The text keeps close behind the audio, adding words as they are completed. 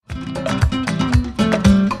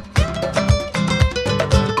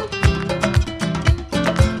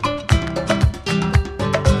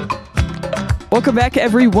Welcome back,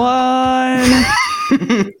 everyone.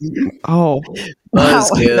 Oh, wow.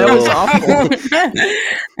 That was awful.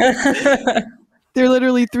 There are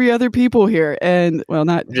literally 3 other people here, and well,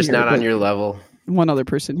 not just here, not on your level. One other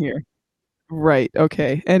person here. Right.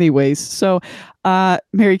 Okay. Anyways, so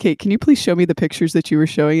Mary Kate, can you please show me the pictures that you were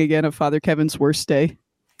showing again of Father Kevin's worst day?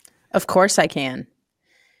 Of course I can.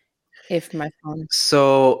 If my phone.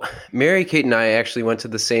 So Mary Kate and I actually went to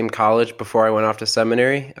the same college before I went off to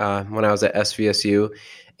seminary when I was at SVSU.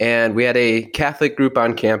 And we had a Catholic group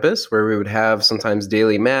on campus where we would have sometimes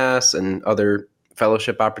daily mass and other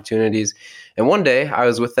fellowship opportunities. And one day I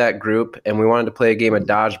was with that group and we wanted to play a game of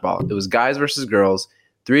dodgeball. It was guys versus girls,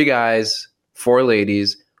 3 guys, 4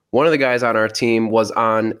 ladies. One of the guys on our team was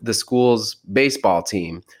on the school's baseball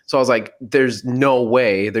team. So I was like, there's no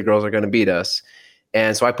way the girls are going to beat us.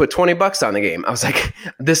 And so I put $20 on the game. I was like,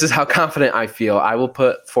 this is how confident I feel. I will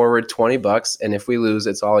put forward $20, and if we lose,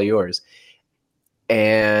 it's all yours.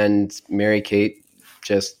 And Mary Kate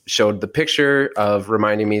just showed the picture of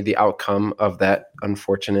reminding me the outcome of that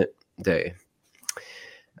unfortunate day.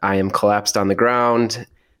 I am collapsed on the ground,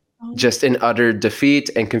 just in utter defeat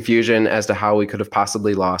and confusion as to how we could have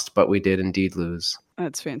possibly lost, but we did indeed lose.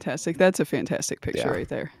 That's fantastic. That's a fantastic picture right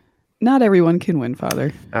there. Not everyone can win,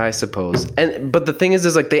 Father. I suppose. But the thing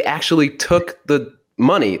is like they actually took the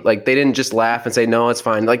money. Like they didn't just laugh and say, no, it's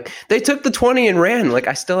fine. Like they took the 20 and ran. Like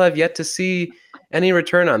I still have yet to see any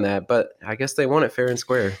return on that, but I guess they won it fair and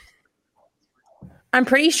square. I'm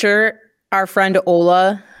pretty sure our friend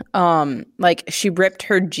Ola, she ripped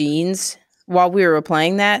her jeans while we were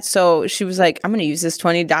playing that. So she was like, I'm going to use this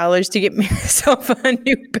 $20 to get myself a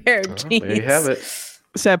new pair of jeans. There you have it.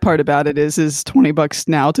 Sad part about it is $20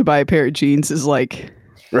 now to buy a pair of jeans is like,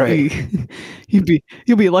 right.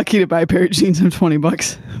 You'll be lucky to buy a pair of jeans for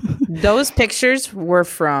 $20. Those pictures were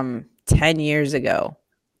from 10 years ago.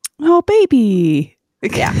 Oh, baby.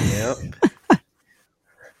 Yeah. Yep.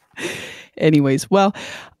 Anyways, well,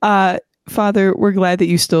 Father, we're glad that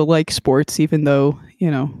you still like sports, even though,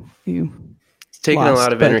 you It's taken lost, a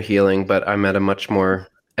lot of inner healing, but I'm at a much more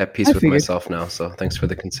at peace with myself now. So thanks for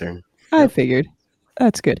the concern. I figured.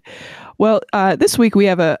 That's good. Well, this week we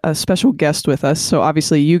have a special guest with us. So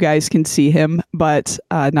obviously you guys can see him, but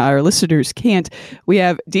not our listeners can't. We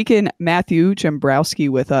have Deacon Matthew Gembrowski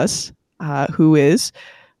with us, who is,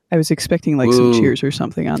 I was expecting some cheers or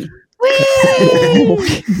something on.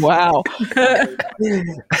 Wow.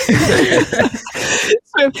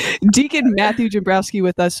 So, Deacon Matthew Gembrowski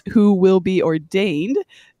with us, who will be ordained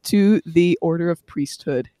to the Order of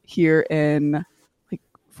Priesthood here in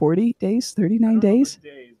 40 days, 39 days?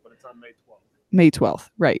 But it's on May 12th. May 12th,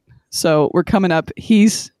 right. So we're coming up.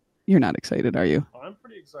 You're not excited, are you? Oh, I'm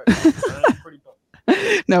pretty excited. I'm pretty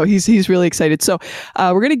pumped. No, he's really excited. So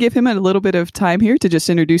we're going to give him a little bit of time here to just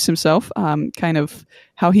introduce himself, kind of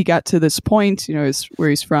how he got to this point, where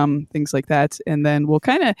he's from, things like that. And then we'll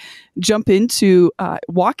kind of jump into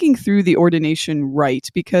walking through the ordination rite,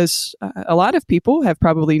 because a lot of people have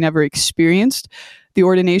probably never experienced the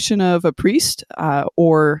ordination of a priest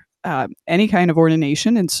or any kind of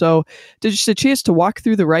ordination. And so just a chance to walk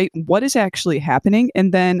through the rite, what is actually happening,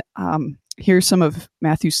 and then hear some of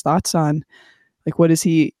Matthew's thoughts on what is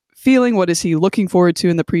he feeling, what is he looking forward to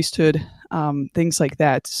in the priesthood, things like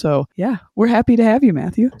that. So yeah, we're happy to have you,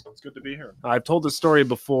 Matthew. It's good to be here. I've told this story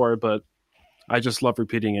before, but I just love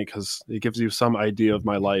repeating it because it gives you some idea of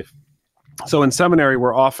my life. So in seminary,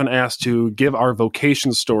 we're often asked to give our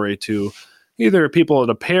vocation story to either people at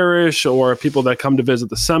a parish or people that come to visit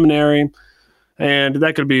the seminary. And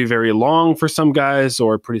that could be very long for some guys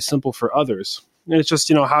or pretty simple for others. And it's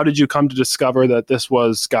just, how did you come to discover that this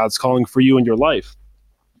was God's calling for you in your life?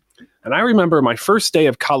 And I remember my first day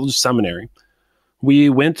of college seminary, we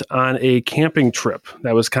went on a camping trip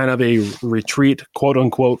that was kind of a retreat, quote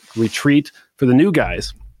unquote, retreat for the new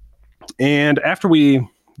guys. And after we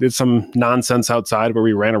did some nonsense outside where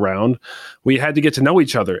we ran around, we had to get to know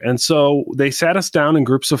each other. And so they sat us down in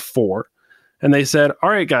groups of 4 and they said, all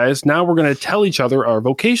right, guys, now we're going to tell each other our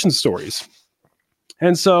vocation stories.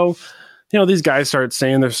 And so, these guys started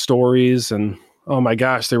saying their stories, and oh my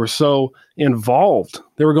gosh, they were so involved.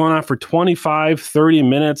 They were going on for 25, 30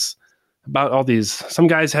 minutes about all these. Some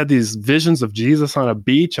guys had these visions of Jesus on a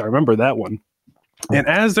beach. I remember that one. And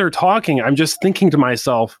as they're talking, I'm just thinking to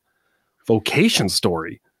myself, vocation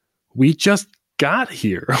story? We just got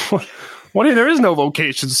here. There is no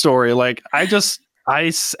vocation story.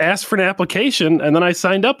 I asked for an application and then I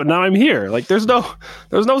signed up and now I'm here. There's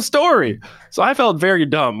no story. So I felt very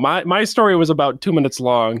dumb. My story was about 2 minutes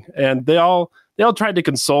long, and they all tried to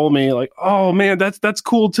console me. Oh man, that's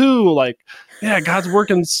cool too. Yeah, God's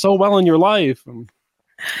working so well in your life.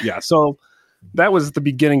 Yeah. So that was the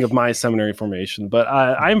beginning of my seminary formation. But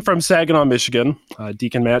I'm from Saginaw, Michigan,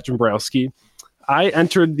 Deacon Matt Gembrowski. I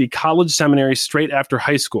entered the college seminary straight after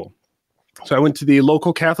high school. So I went to the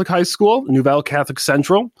local Catholic high school, Nouvelle Catholic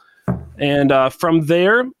Central. And from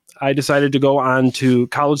there, I decided to go on to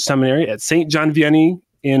college seminary at St. John Vianney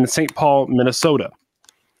in St. Paul, Minnesota.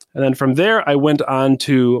 And then from there, I went on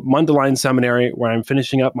to Mundelein Seminary, where I'm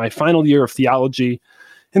finishing up my final year of theology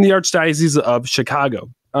in the Archdiocese of Chicago.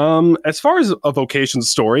 As far as a vocation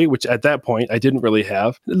story, which at that point I didn't really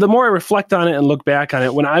have, the more I reflect on it and look back on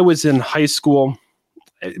it, when I was in high school,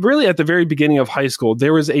 really at the very beginning of high school,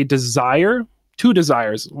 there was a desire, two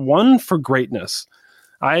desires, one for greatness.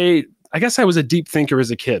 I guess I was a deep thinker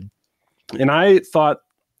as a kid, and I thought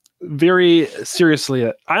very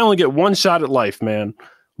seriously, I only get one shot at life, man.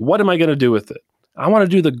 What am I going to do with it? I want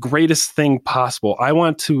to do the greatest thing possible. I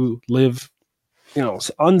want to live,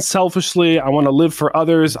 unselfishly. I want to live for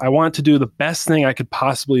others. I want to do the best thing I could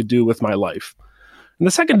possibly do with my life. And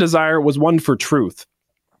the second desire was one for truth.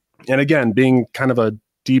 And again, being kind of a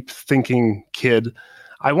deep thinking kid,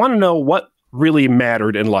 I want to know what really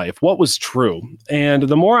mattered in life, what was true. And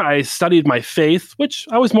the more I studied my faith, which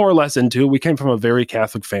I was more or less into, we came from a very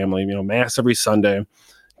Catholic family, Mass every Sunday,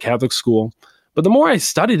 Catholic school. But the more I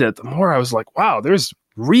studied it, the more I was like, wow, there's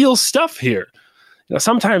real stuff here.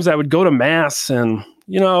 Sometimes I would go to Mass and,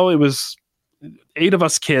 it was 8 of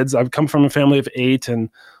us kids. I've come from a family of 8 and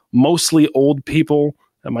mostly old people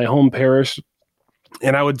at my home parish.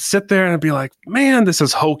 And I would sit there and I'd be like, man, this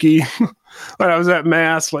is hokey. When I was at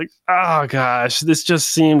Mass, like, oh gosh, this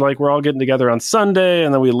just seemed like we're all getting together on Sunday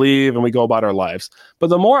and then we leave and we go about our lives. But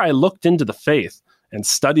the more I looked into the faith and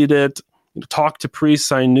studied it, talked to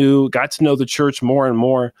priests I knew, got to know the church more and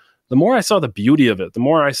more, the more I saw the beauty of it, the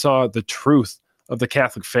more I saw the truth of the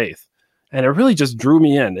Catholic faith. And it really just drew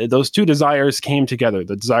me in. Those two desires came together,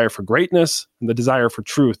 the desire for greatness and the desire for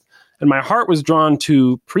truth. And my heart was drawn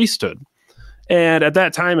to priesthood. And at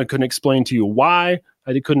that time, I couldn't explain to you why.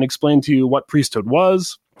 I couldn't explain to you what priesthood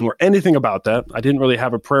was or anything about that. I didn't really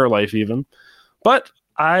have a prayer life even. But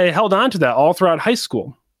I held on to that all throughout high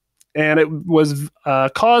school. And it was a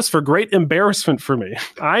cause for great embarrassment for me.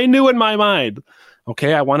 I knew in my mind,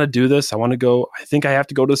 okay, I want to do this. I want to go. I think I have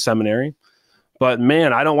to go to seminary. But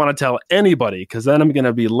man, I don't want to tell anybody because then I'm going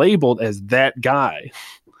to be labeled as that guy.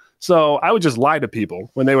 So I would just lie to people.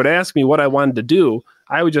 When they would ask me what I wanted to do,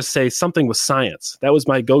 I would just say something with science. That was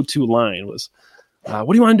my go-to line was, what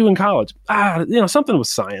do you want to do in college? Something with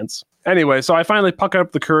science. Anyway, so I finally puckered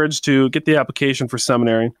up the courage to get the application for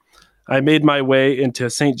seminary. I made my way into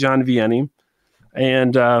St. John Vianney.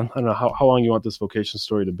 And I don't know how long you want this vocation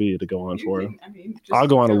story to go on for. I'll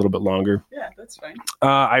go on a little bit longer. Yeah, that's fine.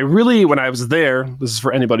 When I was there, this is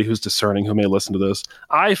for anybody who's discerning who may listen to this,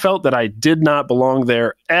 I felt that I did not belong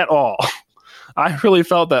there at all. I really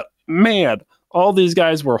felt that, man, all these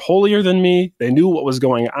guys were holier than me. They knew what was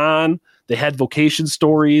going on. They had vocation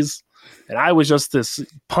stories. And I was just this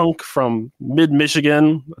punk from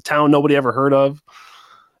mid-Michigan, a town nobody ever heard of.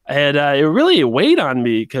 And it really weighed on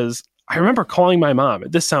me because I remember calling my mom.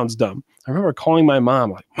 This sounds dumb. I remember calling my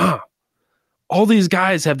mom like, Mom, all these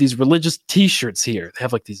guys have these religious t-shirts here. They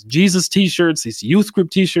have like these Jesus t-shirts, these youth group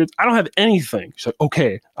t-shirts. I don't have anything. She's like,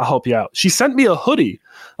 okay, I'll help you out. She sent me a hoodie,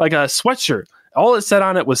 like a sweatshirt. All it said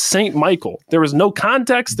on it was St. Michael. There was no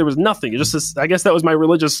context. There was nothing. It just, I guess that was my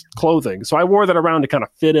religious clothing. So I wore that around to kind of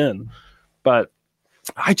fit in. But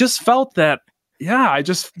I just felt that,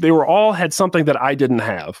 they were all had something that I didn't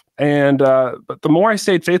have. And but the more I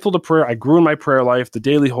stayed faithful to prayer, I grew in my prayer life, the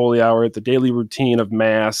daily holy hour, the daily routine of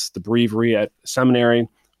Mass, the breviary at seminary,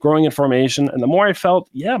 growing in formation. And the more I felt,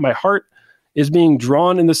 my heart is being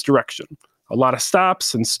drawn in this direction. A lot of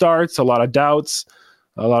stops and starts, a lot of doubts,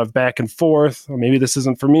 a lot of back and forth. Maybe this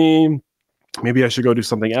isn't for me. Maybe I should go do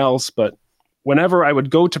something else. But whenever I would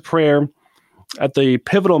go to prayer, at the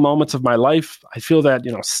pivotal moments of my life, I feel that,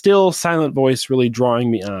 still silent voice really drawing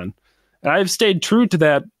me on. And I've stayed true to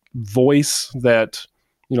that voice, that,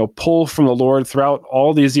 pull from the Lord throughout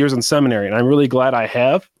all these years in seminary. And I'm really glad I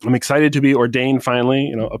have. I'm excited to be ordained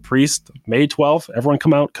finally, a priest, May 12th. Everyone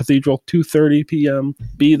come out, Cathedral, 2:30 p.m.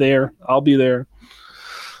 Be there. I'll be there.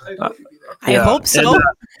 I hope so. And,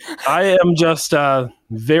 I am just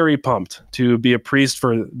very pumped to be a priest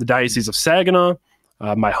for the Diocese of Saginaw,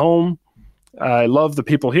 my home. I love the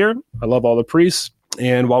people here. I love all the priests.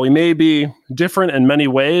 And while we may be different in many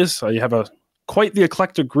ways, you have quite the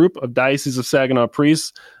eclectic group of Diocese of Saginaw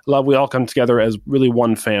priests. I love we all come together as really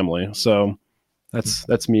one family. So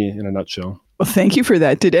that's me in a nutshell. Well, thank you for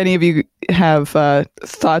that. Did any of you have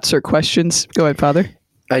thoughts or questions? Go ahead, Father.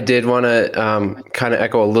 I did want to kind of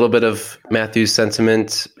echo a little bit of Matthew's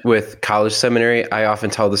sentiment with college seminary. I often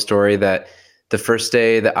tell the story that the first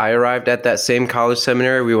day that I arrived at that same college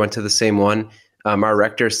seminary, we went to the same one. Our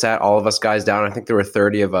rector sat all of us guys down. I think there were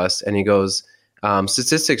 30 of us. And he goes,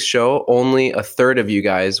 statistics show only a third of you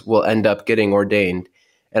guys will end up getting ordained.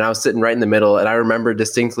 And I was sitting right in the middle. And I remember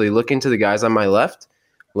distinctly looking to the guys on my left,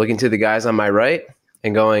 looking to the guys on my right,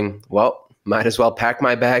 and going, well, might as well pack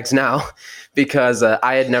my bags now, because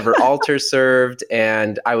I had never altar served.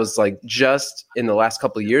 And I was like just in the last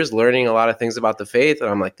couple of years learning a lot of things about the faith. And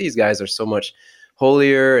I'm like, these guys are so much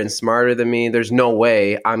holier and smarter than me. There's no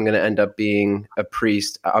way I'm going to end up being a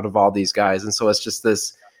priest out of all these guys. And so it's just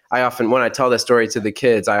this, when I tell this story to the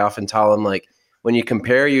kids, I often tell them, like, when you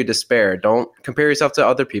compare, you despair. Don't compare yourself to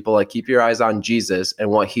other people. Like, keep your eyes on Jesus and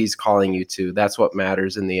what he's calling you to. That's what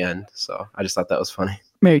matters in the end. So I just thought that was funny.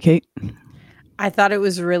 Mary Kate? I thought it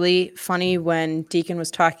was really funny when Deacon was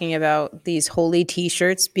talking about these holy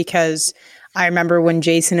t-shirts, because I remember when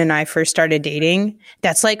Jason and I first started dating,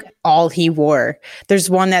 that's like all he wore. There's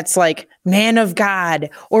one that's like man of God,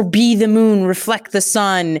 or be the moon, reflect the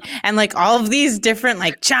sun, and like all of these different,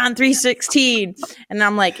 like John 3:16. And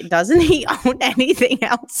I'm like, doesn't he own anything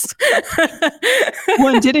else?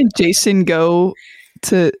 Well, didn't Jason go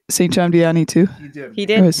to St. John Vianney too? He did.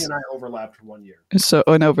 He and I overlapped for 1 year. So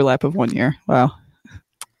an overlap of 1 year. Wow.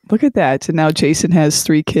 Look at that. And now Jason has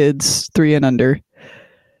 3 kids, 3 and under.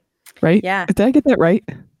 Right? Yeah. Did I get that right?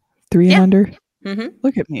 3 and under? Mm-hmm.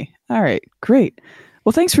 Look at me. All right. Great.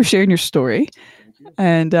 Well, thanks for sharing your story.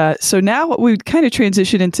 And so now we kind of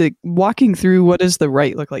transition into walking through what does the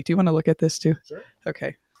rite look like. Do you want to look at this too? Sure.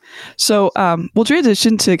 Okay. So we'll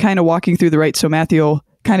transition to kind of walking through the rite. So Matthew will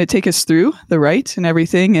kind of take us through the rite and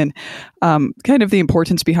everything, and kind of the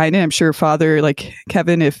importance behind it. I'm sure Father, like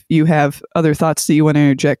Kevin, if you have other thoughts that you want to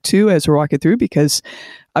interject too as we're walking through, because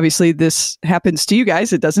obviously this happens to you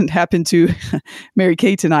guys. It doesn't happen to Mary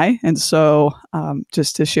Kate and I. And so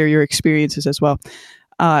just to share your experiences as well.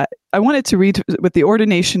 I wanted to read with the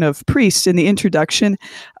Ordination of Priests in the introduction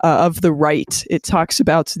of the rite. It talks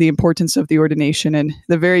about the importance of the ordination. And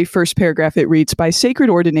the very first paragraph, it reads, by sacred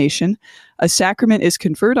ordination, a sacrament is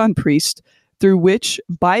conferred on priests through which,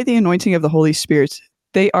 by the anointing of the Holy Spirit,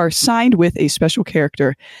 they are signed with a special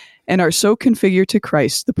character and are so configured to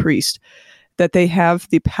Christ, the priest, that they have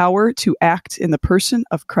the power to act in the person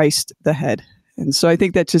of Christ, the head. And so I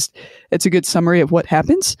think that it's a good summary of what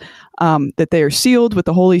happens, that they are sealed with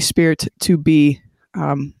the Holy Spirit to be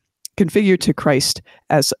configured to Christ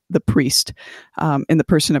as the priest, in the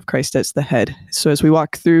person of Christ as the head. So as we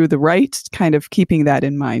walk through the rite, kind of keeping that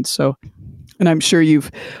in mind. So, and I'm sure you've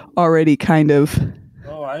already kind of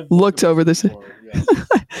looked over this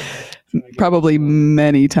probably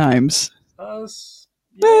many times.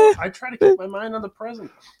 I try to keep my mind on the present.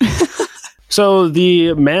 So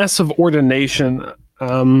the Mass of Ordination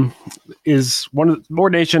is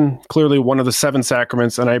ordination, clearly one of the 7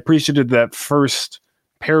 sacraments. And I appreciated that first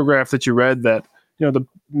paragraph that you read, that, you know,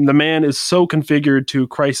 the man is so configured to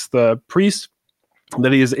Christ the priest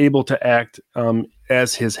that he is able to act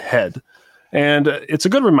as his head. And it's a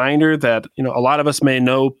good reminder that, you know, a lot of us may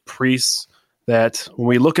know priests that when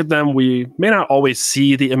we look at them, we may not always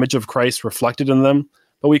see the image of Christ reflected in them,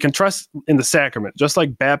 but we can trust in the sacrament. Just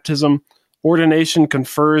like baptism, ordination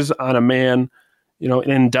confers on a man, you know, an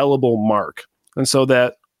indelible mark. And so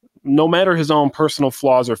that no matter his own personal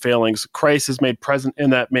flaws or failings, Christ is made present in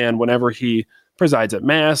that man whenever he presides at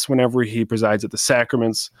Mass, whenever he presides at the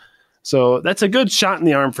sacraments. So that's a good shot in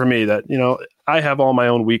the arm for me that, you know, I have all my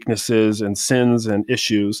own weaknesses and sins and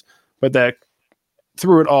issues, but that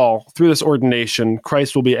through it all, through this ordination,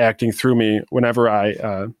 Christ will be acting through me whenever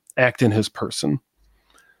I act in his person.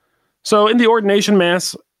 So in the ordination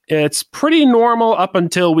Mass, it's pretty normal up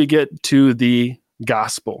until we get to the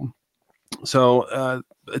gospel. So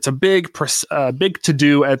it's a big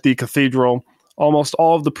to-do at the cathedral. Almost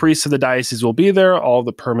all of the priests of the diocese will be there, all of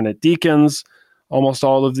the permanent deacons, almost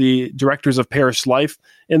all of the directors of parish life.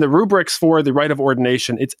 In the rubrics for the rite of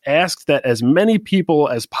ordination, it's asked that as many people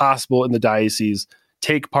as possible in the diocese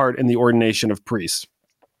take part in the ordination of priests.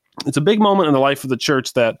 It's a big moment in the life of the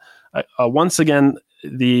church that, once again,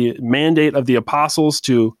 the mandate of the apostles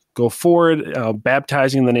to go forward,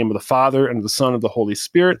 baptizing in the name of the Father and of the Son and of the Holy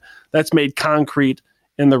Spirit, that's made concrete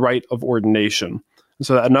in the rite of ordination. And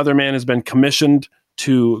so another man has been commissioned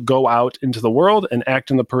to go out into the world and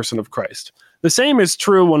act in the person of Christ. The same is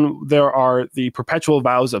true when there are the perpetual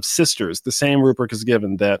vows of sisters. The same rubric is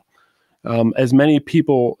given that as many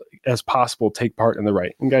people as possible take part in the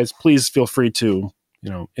rite. And guys, please feel free to, you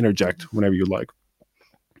know, interject whenever you like.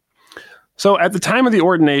 So at the time of the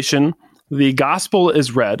ordination, The gospel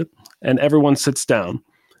is read, and everyone sits down.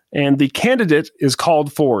 And the candidate is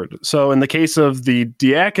called forward. So in the case of the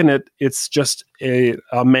diaconate, it's just a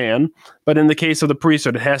man. But in the case of the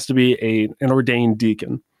priesthood, it has to be an ordained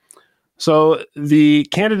deacon. So the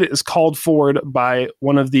candidate is called forward by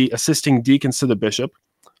one of the assisting deacons to the bishop.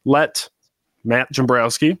 Let Matt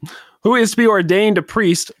Gembrowski, who is to be ordained a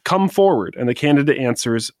priest, come forward. And the candidate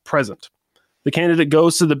answers, present. The candidate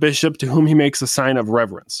goes to the bishop, to whom he makes a sign of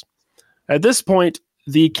reverence. At this point,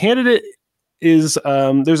 the candidate is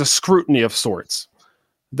there's a scrutiny of sorts.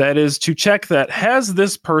 That is to check that, has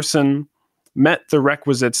this person met the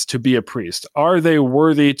requisites to be a priest? Are they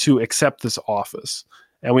worthy to accept this office?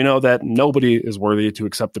 And we know that nobody is worthy to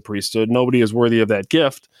accept the priesthood. Nobody is worthy of that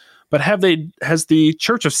gift. But has the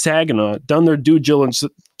Church of Saginaw done their due diligence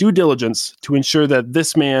to ensure that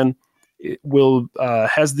this man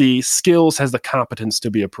has the skills, has the competence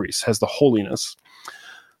to be a priest, has the holiness?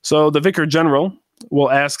 So the Vicar General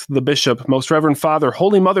will ask the bishop, Most Reverend Father,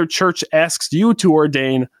 Holy Mother Church asks you to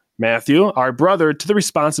ordain Matthew, our brother, to the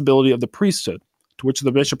responsibility of the priesthood. To which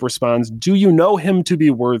the bishop responds, do you know him to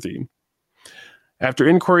be worthy? After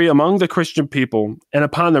inquiry among the Christian people, and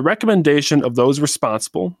upon the recommendation of those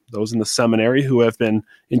responsible, those in the seminary who have been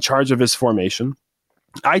in charge of his formation,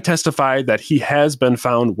 I testify that he has been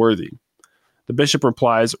found worthy. The bishop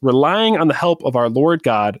replies, relying on the help of our Lord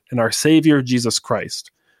God and our Savior Jesus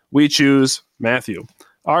Christ, we choose Matthew,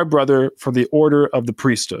 our brother, for the order of the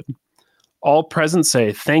priesthood. All present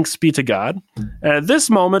say, thanks be to God. And at this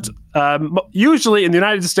moment, usually in the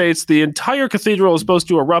United States, the entire cathedral is supposed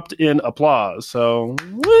to erupt in applause. So,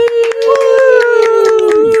 woo!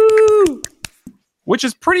 Which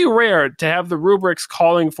is pretty rare to have the rubrics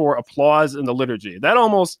calling for applause in the liturgy. That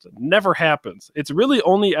almost never happens. It's really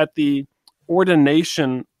only at the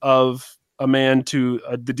ordination of a man to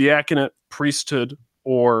the diaconate, priesthood,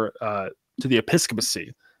 or to the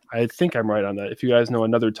episcopacy. I think I'm right on that. If you guys know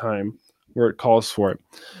another time where it calls for it.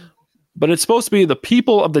 But it's supposed to be the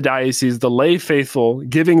people of the diocese, the lay faithful,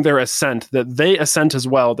 giving their assent, that they assent as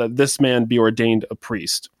well, that this man be ordained a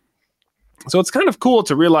priest. So it's kind of cool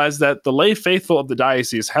to realize that the lay faithful of the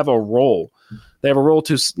diocese have a role. They have a role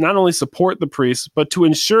to not only support the priests, but to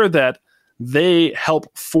ensure that they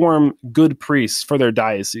help form good priests for their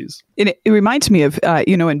diocese. It reminds me of,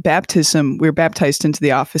 in baptism, we're baptized into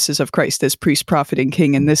the offices of Christ as priest, prophet, and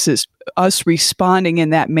king. And this is us responding in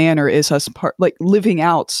that manner, is us living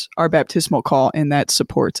out our baptismal call in that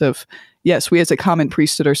support of, yes, we as a common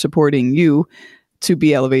priesthood are supporting you to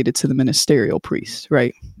be elevated to the ministerial priest,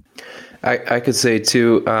 right? I could say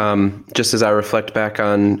too, just as I reflect back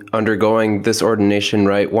on undergoing this ordination,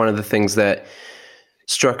 right, one of the things that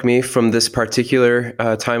struck me from this particular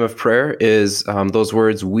time of prayer is those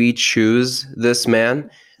words, we choose this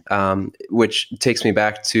man, which takes me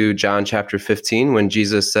back to John chapter 15, when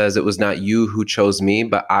Jesus says, it was not you who chose me,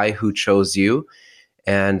 but I who chose you.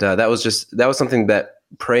 And that was something that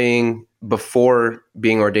praying before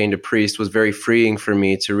being ordained a priest was very freeing for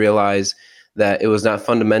me to realize that it was not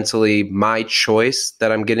fundamentally my choice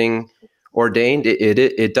that I'm getting ordained.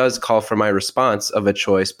 It does call for my response of a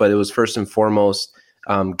choice, but it was first and foremost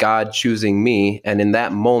God choosing me. And in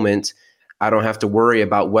that moment, I don't have to worry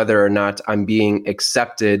about whether or not I'm being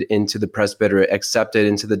accepted into the presbyterate, accepted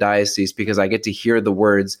into the diocese, because I get to hear the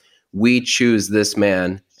words, we choose this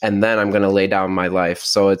man, and then I'm going to lay down my life.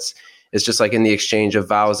 So it's just like in the exchange of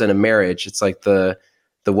vows in a marriage. It's like the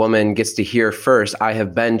woman gets to hear first, I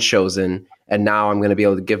have been chosen, and now I'm going to be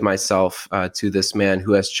able to give myself to this man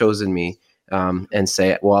who has chosen me. And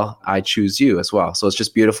say, well, I choose you as well. So it's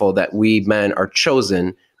just beautiful that we men are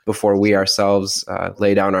chosen before we ourselves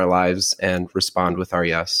lay down our lives and respond with our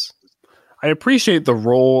yes. I appreciate the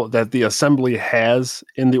role that the assembly has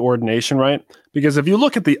in the ordination rite, because if you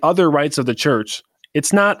look at the other rites of the church,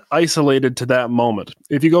 it's not isolated to that moment.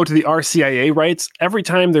 If you go to the RCIA rites, every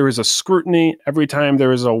time there is a scrutiny, every time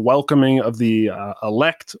there is a welcoming of the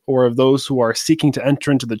elect or of those who are seeking to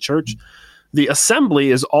enter into the church, the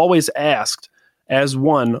assembly is always asked as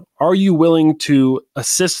one, are you willing to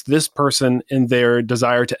assist this person in their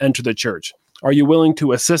desire to enter the church? Are you willing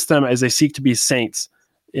to assist them as they seek to be saints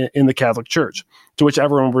in the Catholic Church? To which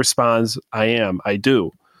everyone responds, I am, I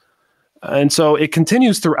do. And so it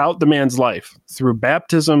continues throughout the man's life, through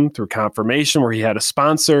baptism, through confirmation, where he had a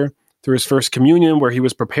sponsor, through his first communion, where he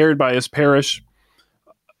was prepared by his parish,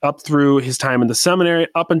 up through his time in the seminary,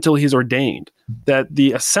 up until he's ordained, that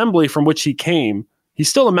the assembly from which he came, he's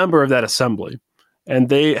still a member of that assembly, and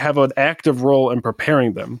they have an active role in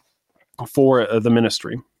preparing them for the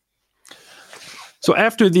ministry. So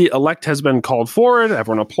after the elect has been called forward,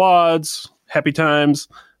 everyone applauds, happy times.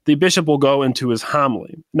 the bishop will go into his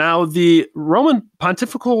homily. Now, the Roman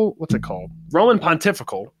Pontifical,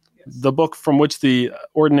 the book from which the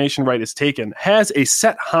ordination rite is taken, has a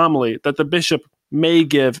set homily that the bishop may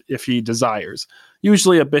give if he desires.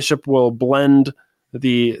 Usually a bishop will blend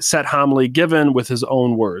the set homily given with his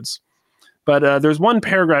own words. But there's one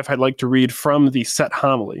paragraph I'd like to read from the set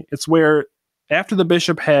homily. It's where, after the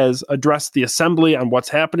bishop has addressed the assembly on what's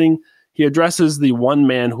happening, he addresses the one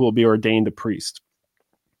man who will be ordained a priest.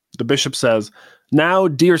 The bishop says, "Now,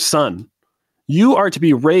 dear son, you are to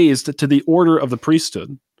be raised to the order of the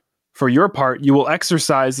priesthood. For your part, you will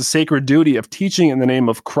exercise the sacred duty of teaching in the name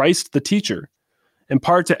of Christ the teacher.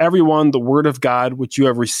 Impart to everyone the word of God which you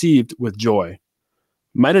have received with joy.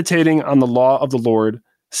 Meditating on the law of the Lord,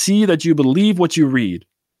 see that you believe what you read,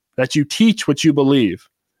 that you teach what you believe,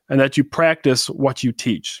 and that you practice what you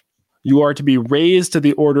teach. You are to be raised to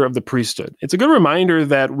the order of the priesthood." It's a good reminder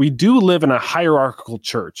that we do live in a hierarchical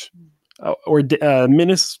church,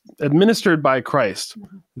 administered by Christ.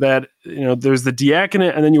 That there's the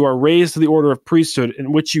diaconate, and then you are raised to the order of priesthood,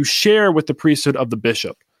 in which you share with the priesthood of the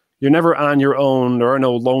bishop. You're never on your own. There are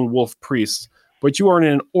no lone wolf priests, but you are in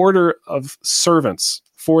an order of servants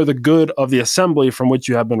for the good of the assembly from which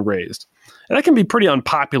you have been raised. And that can be pretty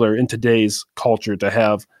unpopular in today's culture, to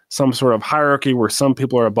have some sort of hierarchy where some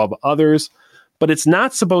people are above others. But it's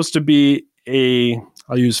not supposed to be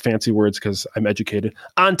I'll use fancy words because I'm educated,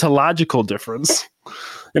 ontological difference.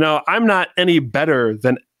 I'm not any better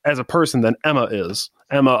as a person than Emma is.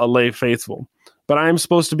 Emma, a lay faithful. But I'm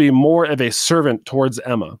supposed to be more of a servant towards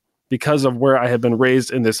Emma because of where I have been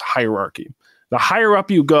raised in this hierarchy. The higher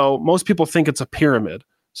up you go, most people think it's a pyramid.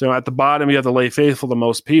 So at the bottom, you have the lay faithful, the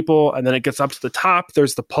most people, and then it gets up to the top.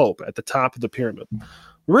 There's the Pope at the top of the pyramid.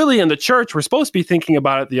 Really, in the church, we're supposed to be thinking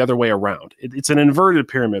about it the other way around. It's an inverted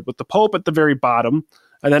pyramid with the Pope at the very bottom,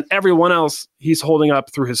 and then everyone else he's holding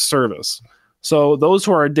up through his service. So those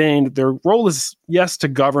who are ordained, their role is, yes, to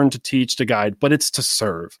govern, to teach, to guide, but it's to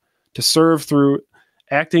serve through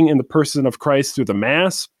acting in the person of Christ through the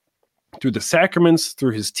Mass, through the sacraments,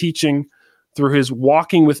 through his teaching, through his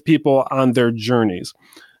walking with people on their journeys.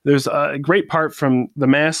 There's a great part from the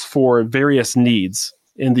Mass for various needs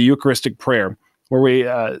in the Eucharistic prayer, where we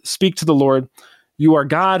speak to the Lord, "You are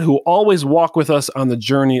God who always walk with us on the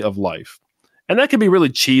journey of life." And that can be really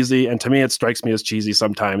cheesy, and to me it strikes me as cheesy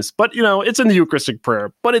sometimes, but it's in the Eucharistic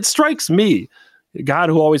prayer. But it strikes me, God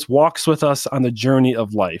who always walks with us on the journey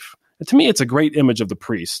of life. And to me, it's a great image of the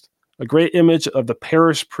priest, a great image of the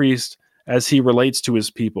parish priest as he relates to his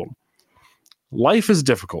people. Life is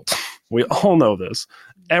difficult. We all know this.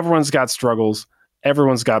 Everyone's got struggles.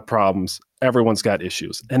 Everyone's got problems. Everyone's got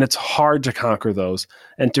issues. And it's hard to conquer those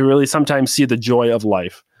and to really sometimes see the joy of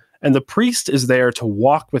life. And the priest is there to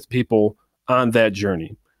walk with people on that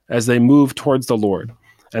journey as they move towards the Lord.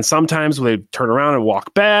 And sometimes they turn around and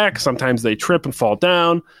walk back. Sometimes they trip and fall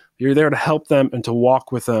down. You're there to help them and to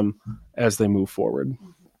walk with them as they move forward.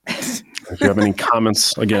 If you have any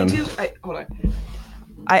comments, again. Hold on.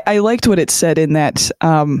 I liked what it said in that,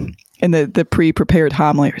 in the pre-prepared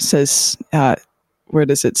homily. It says, where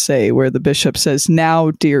does it say? Where the bishop says,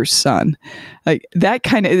 "Now, dear son," like that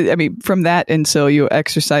kind of. From that, and so you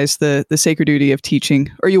exercise the sacred duty of teaching,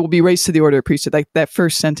 or you will be raised to the order of priesthood. Like that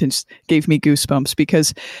first sentence gave me goosebumps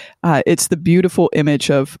because it's the beautiful image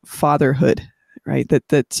of fatherhood, right? That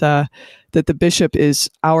the bishop is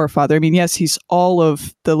our father. Yes, he's all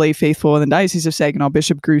of the lay faithful in the Diocese of Saginaw.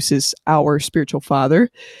 Bishop Gruce is our spiritual father,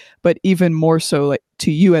 but even more so, like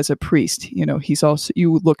to you as a priest, he's also,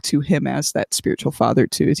 you look to him as that spiritual father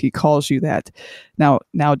too, as he calls you that. Now,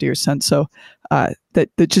 dear son. So that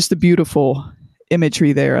just the beautiful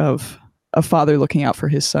imagery there of a father looking out for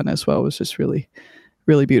his son as well was just really,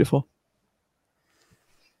 really beautiful.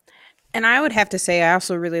 And I would have to say, I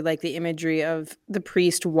also really like the imagery of the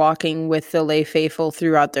priest walking with the lay faithful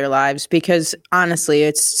throughout their lives, because honestly,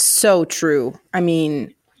 it's so true.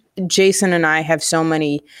 Jason and I have so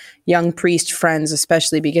many young priest friends,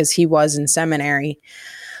 especially because he was in seminary.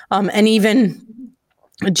 And even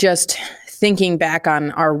just thinking back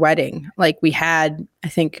on our wedding, like we had, I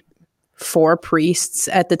think, 4 priests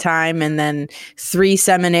at the time, and then 3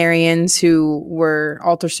 seminarians who were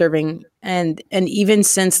altar serving. And even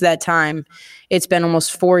since that time, it's been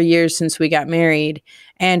almost 4 years since we got married,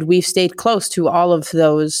 and we've stayed close to all of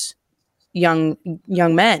those young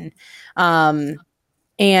men.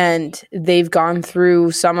 And they've gone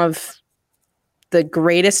through some of the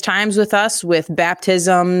greatest times with us, with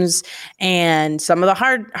baptisms, and some of the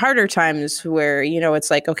harder times where,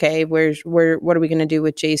 it's like, okay, what are we going to do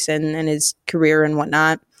with Jason and his career and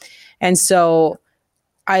whatnot? And so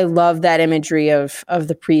I love that imagery of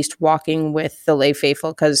the priest walking with the lay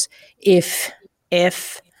faithful, because if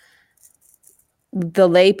the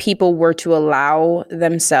lay people were to allow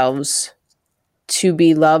themselves to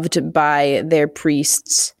be loved by their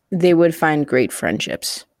priests, they would find great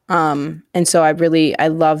friendships. And so I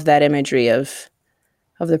love that imagery of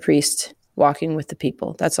the priest walking with the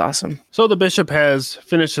people. That's awesome. So the bishop has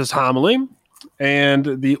finished his homily,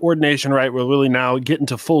 and the ordination rite will really now get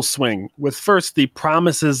into full swing with first the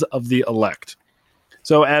promises of the elect.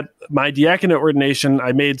 So at my diaconate ordination,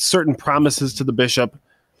 I made certain promises to the bishop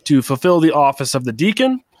to fulfill the office of the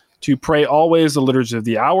deacon, to pray always the liturgy of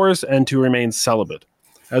the hours, and to remain celibate,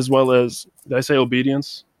 as well as, did I say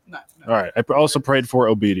obedience? No. All right. I also prayed for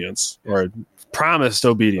obedience, or promised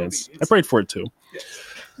obedience. I prayed for it too. Yes.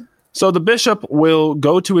 So the bishop will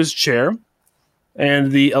go to his chair,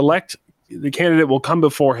 and the candidate will come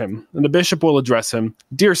before him, and the bishop will address him.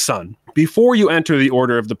 Dear son, before you enter the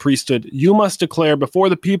order of the priesthood, you must declare before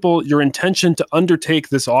the people your intention to undertake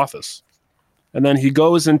this office. And then he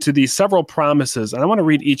goes into the several promises, and I want to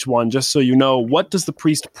read each one just so you know, what does the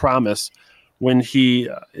priest promise when he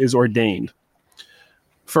is ordained.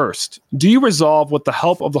 First, do you resolve with the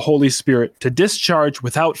help of the Holy Spirit to discharge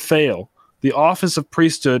without fail the office of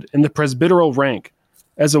priesthood in the presbyteral rank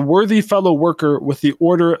as a worthy fellow worker with the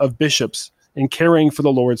order of bishops in caring for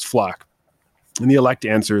the Lord's flock? And the elect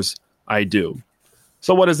answers, I do.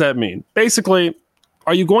 So what does that mean? Basically,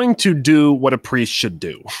 are you going to do what a priest should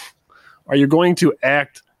do? Are you going to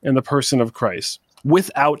act in the person of Christ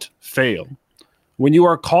without fail? When you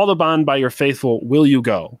are called upon by your faithful, will you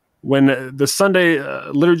go? When the Sunday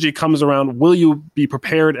liturgy comes around, will you be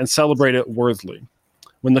prepared and celebrate it worthily?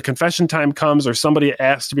 When the confession time comes or somebody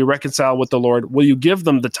asks to be reconciled with the Lord, will you give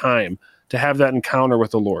them the time to have that encounter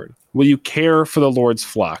with the Lord? Will you care for the Lord's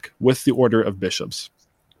flock with the order of bishops?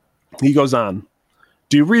 He goes on.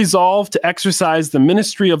 Do you resolve to exercise the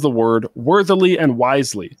ministry of the word worthily and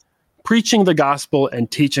wisely, preaching the gospel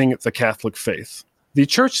and teaching the Catholic faith? The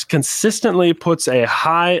church consistently puts a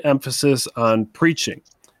high emphasis on preaching.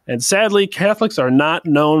 And sadly, Catholics are not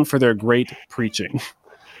known for their great preaching.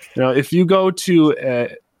 You know, if you go to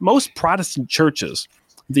most Protestant churches,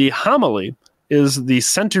 the homily is the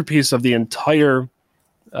centerpiece of the entire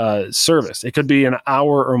service. It could be an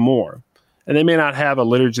hour or more. And they may not have a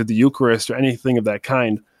liturgy of the Eucharist or anything of that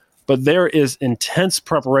kind, but there is intense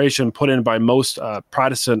preparation put in by most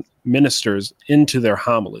Protestant ministers into their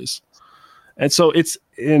homilies. And so it's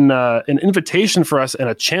an invitation for us and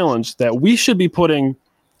a challenge that we should be putting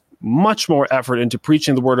much more effort into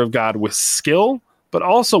preaching the word of God with skill, but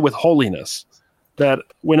also with holiness. That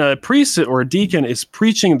when a priest or a deacon is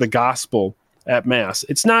preaching the gospel at Mass,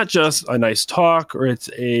 it's not just a nice talk or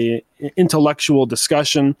it's a intellectual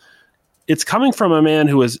discussion. It's coming from a man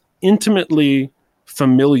who is intimately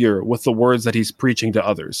familiar with the words that he's preaching to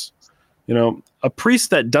others. You know, a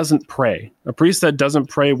priest that doesn't pray with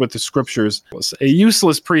the scriptures, is a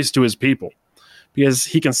useless priest to his people, because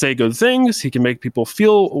he can say good things, he can make people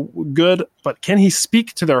feel good, but can he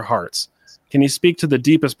speak to their hearts? Can he speak to the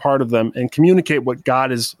deepest part of them and communicate what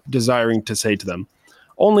God is desiring to say to them?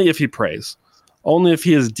 Only if he prays. Only if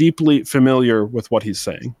he is deeply familiar with what he's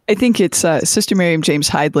saying. I think it's Sister Miriam James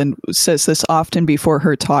Heidland says this often before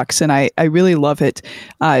her talks, and I really love it.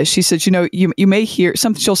 She says, you know, you may hear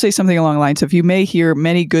she'll say something along the lines of, you may hear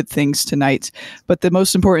many good things tonight, but the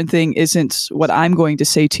most important thing isn't what I'm going to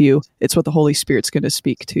say to you, it's what the Holy Spirit's going to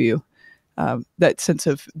speak to you. That sense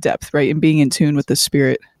of depth, right? And being in tune with the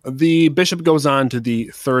Spirit. The bishop goes on to the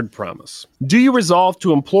third promise. Do you resolve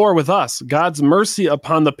to implore with us God's mercy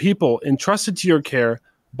upon the people entrusted to your care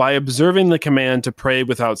by observing the command to pray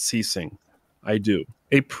without ceasing? I do.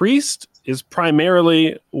 A priest is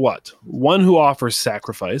primarily what? One who offers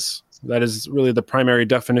sacrifice. That is really the primary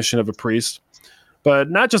definition of a priest. But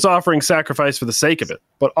not just offering sacrifice for the sake of it,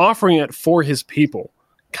 but offering it for his people.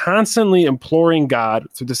 Constantly imploring God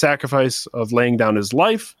through the sacrifice of laying down his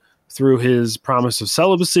life, through his promise of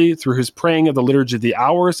celibacy, through his praying of the liturgy of the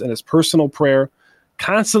hours and his personal prayer,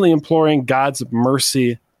 constantly imploring God's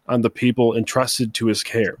mercy on the people entrusted to his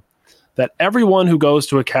care. That everyone who goes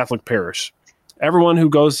to a Catholic parish, everyone who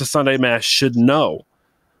goes to Sunday Mass should know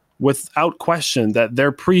without question that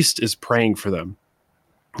their priest is praying for them.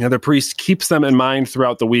 You know, their priest keeps them in mind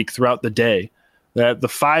throughout the week, throughout the day, that the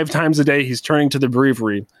 5 times a day he's turning to the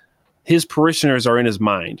breviary, his parishioners are in his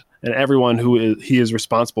mind and everyone he is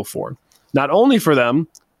responsible for. Not only for them,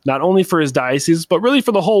 not only for his diocese, but really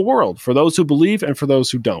for the whole world, for those who believe and for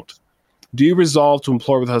those who don't. Do you resolve to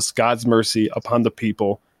implore with us God's mercy upon the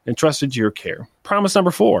people entrusted to your care? Promise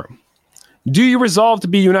number 4. Do you resolve to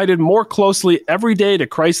be united more closely every day to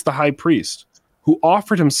Christ the High Priest who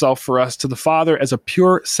offered himself for us to the Father as a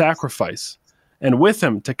pure sacrifice, and with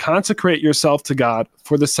him to consecrate yourself to God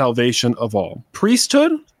for the salvation of all.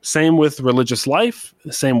 Priesthood, same with religious life,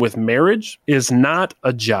 same with marriage, is not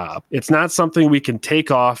a job. It's not something we can take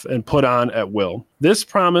off and put on at will. This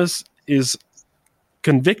promise is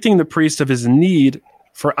convicting the priest of his need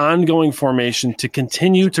for ongoing formation to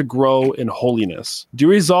continue to grow in holiness. Do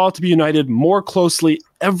you resolve to be united more closely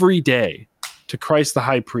every day to Christ the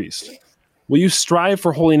high priest? Will you strive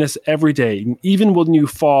for holiness every day? Even when you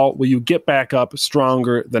fall, will you get back up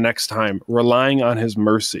stronger the next time, relying on his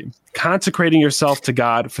mercy, consecrating yourself to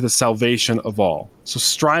God for the salvation of all? So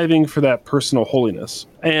striving for that personal holiness.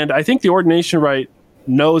 And I think the ordination rite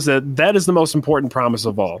knows that that is the most important promise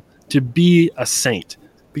of all, to be a saint.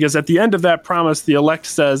 Because at the end of that promise, the elect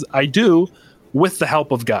says, I do, with the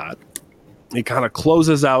help of God. He kind of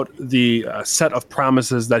closes out the set of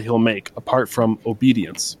promises that he'll make apart from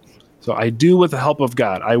obedience. So I do with the help of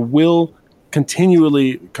God. I will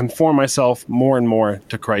continually conform myself more and more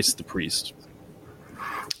to Christ the priest.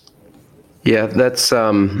 Yeah, that's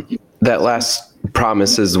that last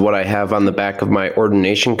promise is what I have on the back of my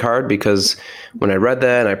ordination card, because when I read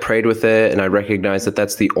that and I prayed with it and I recognized that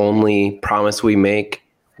that's the only promise we make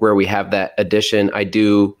where we have that addition, I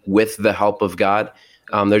do with the help of God.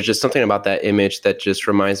 There's just something about that image that just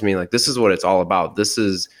reminds me, like, this is what it's all about. This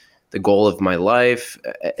is the goal of my life,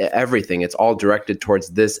 everything. It's all directed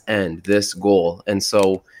towards this end, this goal. And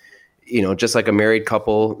so, just like a married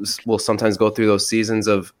couple will sometimes go through those seasons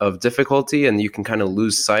of difficulty, and you can kind of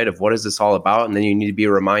lose sight of what is this all about. And then you need to be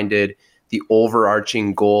reminded the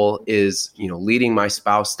overarching goal is, leading my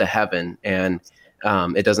spouse to heaven. And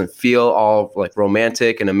it doesn't feel all like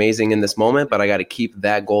romantic and amazing in this moment, but I got to keep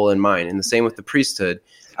that goal in mind. And the same with the priesthood.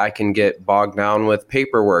 I can get bogged down with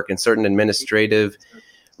paperwork and certain administrative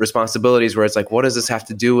responsibilities where it's like, what does this have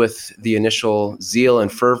to do with the initial zeal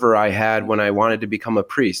and fervor I had when I wanted to become a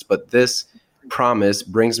priest? But this promise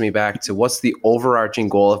brings me back to what's the overarching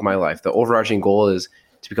goal of my life. The overarching goal is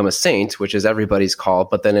to become a saint, which is everybody's call,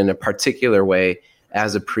 but then in a particular way,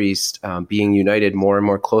 as a priest, being united more and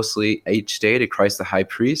more closely each day to Christ the high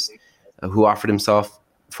priest, who offered himself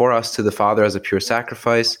for us to the Father as a pure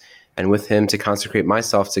sacrifice, and with him to consecrate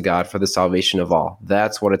myself to God for the salvation of all.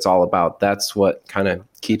 That's what it's all about. That's what kind of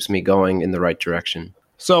keeps me going in the right direction.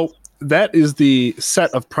 So that is the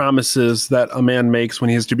set of promises that a man makes when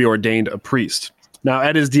he is to be ordained a priest. Now,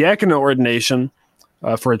 at his diaconate ordination,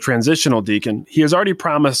 for a transitional deacon, he has already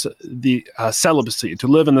promised the celibacy, to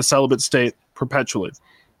live in the celibate state perpetually.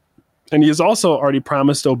 And he has also already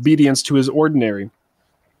promised obedience to his ordinary.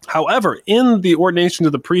 However, in the ordination to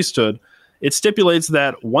the priesthood, it stipulates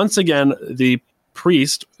that once again, the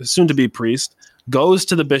priest, soon-to-be priest, goes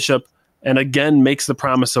to the bishop and again makes the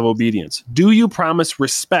promise of obedience. Do you promise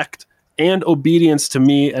respect and obedience to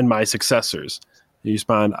me and my successors? You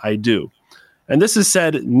respond, I do. And this is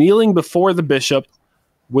said kneeling before the bishop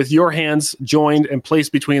with your hands joined and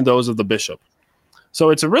placed between those of the bishop. So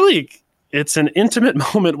it's an intimate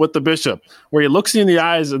moment with the bishop where he looks you in the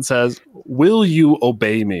eyes and says, will you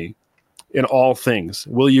obey me in all things?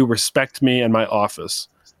 Will you respect me and my office?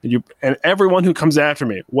 And everyone who comes after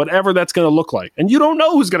me, whatever that's going to look like. And you don't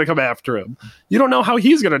know who's going to come after him. You don't know how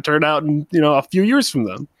he's going to turn out in, a few years from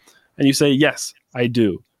them. And you say, yes, I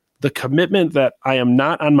do. The commitment that I am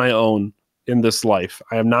not on my own in this life.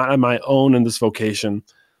 I am not on my own in this vocation.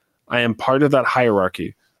 I am part of that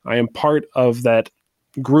hierarchy. I am part of that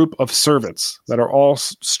group of servants that are all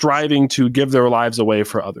striving to give their lives away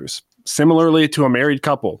for others. Similarly to a married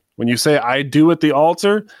couple, when you say, I do at the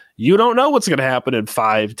altar, you don't know what's going to happen in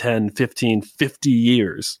 5, 10, 15, 50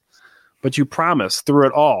 years. But you promise through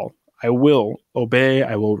it all, I will obey,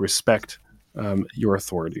 I will respect your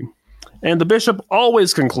authority. And the bishop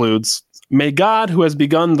always concludes, may God, who has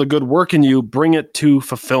begun the good work in you, bring it to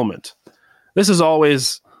fulfillment. This is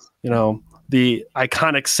always, the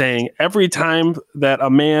iconic saying. Every time that a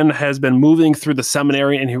man has been moving through the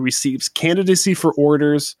seminary and he receives candidacy for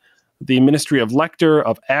orders, the ministry of lector,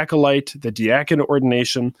 of acolyte, the diaconate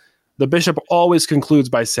ordination, the bishop always concludes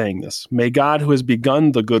by saying this, may God, who has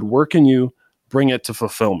begun the good work in you, bring it to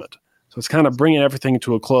fulfillment. So it's kind of bringing everything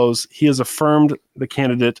to a close. He has affirmed the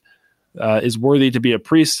candidate is worthy to be a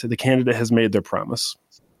priest. The candidate has made their promise.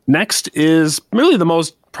 Next is really the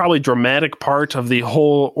most probably dramatic part of the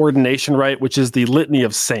whole ordination rite, which is the litany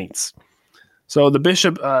of saints. So the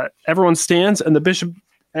bishop, everyone stands, and the bishop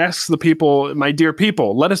asks the people, my dear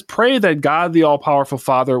people, let us pray that God, the all-powerful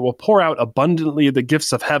Father, will pour out abundantly the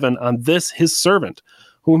gifts of heaven on this, his servant,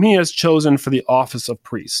 whom he has chosen for the office of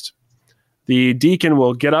priest. The deacon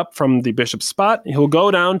will get up from the bishop's spot. He'll go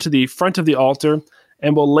down to the front of the altar,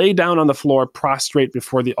 and will lay down on the floor prostrate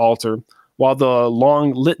before the altar while the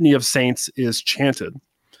long litany of saints is chanted.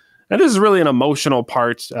 And this is really an emotional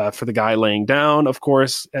part for the guy laying down, of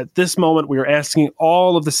course. At this moment, we are asking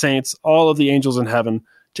all of the saints, all of the angels in heaven,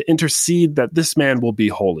 to intercede that this man will be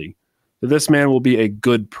holy, that this man will be a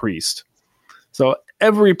good priest. So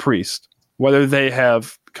every priest, whether they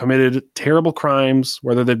have committed terrible crimes,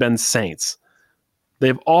 whether they've been saints,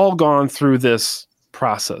 they've all gone through this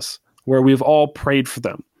process where we've all prayed for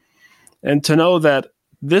them. And to know that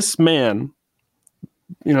this man,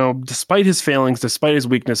 despite his failings, despite his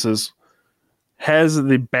weaknesses, has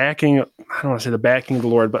the backing, I don't want to say the backing of the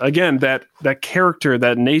Lord, but again, that character,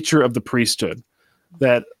 that nature of the priesthood,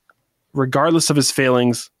 that regardless of his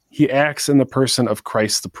failings, he acts in the person of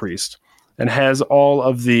Christ the priest and has all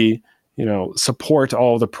of the, support,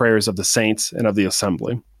 all of the prayers of the saints and of the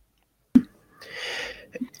assembly.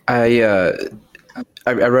 I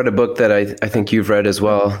read a book that I think you've read as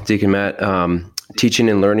well, Deacon Matt, Teaching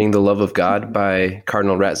and Learning the Love of God by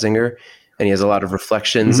Cardinal Ratzinger. And he has a lot of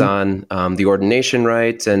reflections on the ordination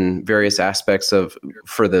rite and various aspects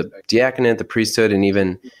for the diaconate, the priesthood, and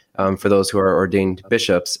even for those who are ordained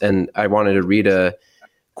bishops. And I wanted to read a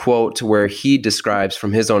quote where he describes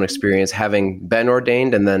from his own experience having been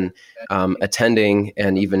ordained and then attending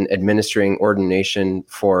and even administering ordination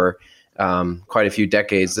for quite a few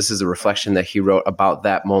decades. This is a reflection that he wrote about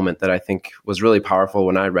that moment that I think was really powerful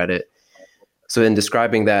when I read it. So in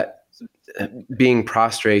describing that being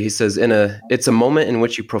prostrate, he says, it's a moment in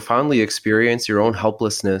which you profoundly experience your own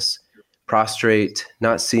helplessness, prostrate,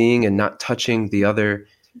 not seeing and not touching the other,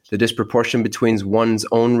 the disproportion between one's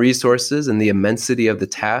own resources and the immensity of the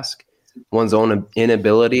task, one's own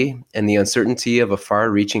inability and the uncertainty of a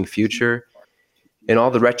far-reaching future. In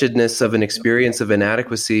all the wretchedness of an experience of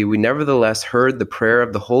inadequacy, we nevertheless heard the prayer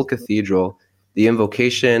of the whole cathedral, the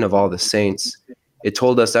invocation of all the saints. It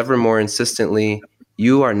told us ever more insistently,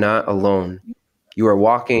 you are not alone. You are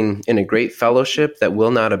walking in a great fellowship that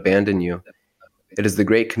will not abandon you. It is the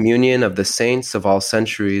great communion of the saints of all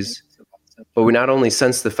centuries. But we not only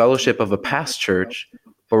sense the fellowship of a past church,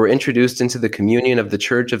 but we're introduced into the communion of the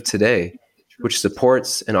church of today, which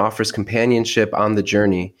supports and offers companionship on the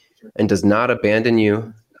journey and does not abandon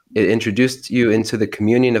you. It introduced you into the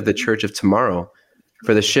communion of the church of tomorrow,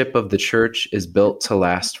 for the ship of the church is built to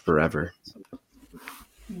last forever.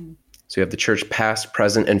 So you have the church past,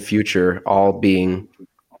 present, and future all being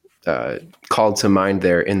called to mind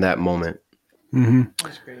there in that moment. Mm-hmm.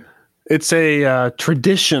 That's great. It's a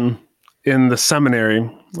tradition in the seminary,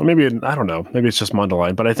 or maybe, I don't know, maybe it's just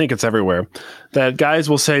Mundelein, but I think it's everywhere, that guys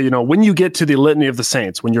will say, when you get to the Litany of the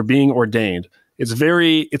Saints, when you're being ordained, it's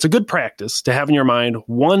a good practice to have in your mind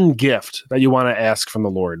one gift that you want to ask from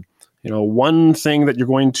the Lord. One thing that you're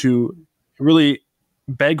going to really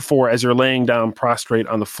beg for as you're laying down prostrate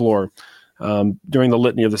on the floor during the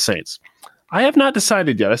Litany of the Saints. I have not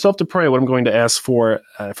decided yet. I still have to pray what I'm going to ask for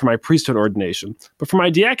my priesthood ordination. But for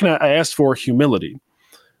my diaconate, I asked for humility,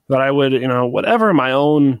 that I would, whatever my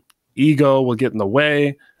own ego will get in the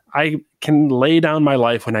way, I can lay down my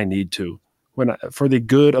life when I need to, for the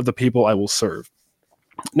good of the people I will serve.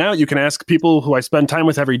 Now you can ask people who I spend time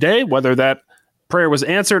with every day whether that prayer was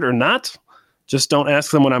answered or not. Just don't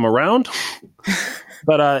ask them when I'm around.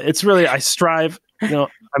 But it's really, I strive,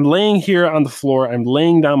 I'm laying here on the floor, I'm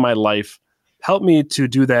laying down my life. Help me to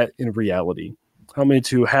do that in reality. Help me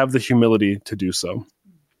to have the humility to do so.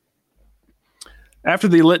 After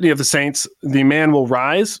the Litany of the Saints, the man will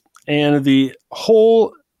rise, and the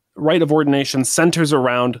whole rite of ordination centers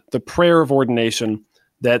around the prayer of ordination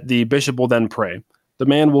that the bishop will then pray. The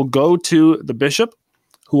man will go to the bishop,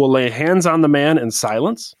 who will lay hands on the man in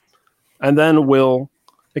silence, and then will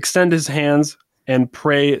extend his hands and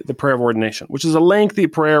pray the prayer of ordination, which is a lengthy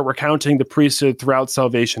prayer recounting the priesthood throughout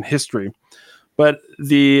salvation history. But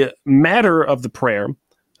the matter of the prayer,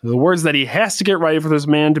 the words that he has to get right for this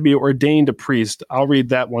man to be ordained a priest, I'll read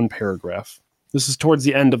that one paragraph. This is towards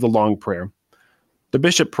the end of the long prayer. The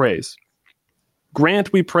bishop prays,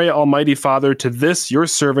 "Grant, we pray, Almighty Father, to this your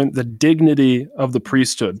servant the dignity of the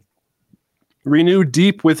priesthood. Renew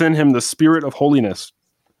deep within him the spirit of holiness.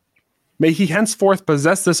 May he henceforth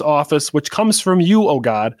possess this office which comes from you, O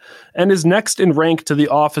God, and is next in rank to the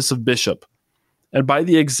office of bishop. And by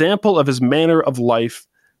the example of his manner of life,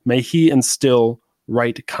 may he instill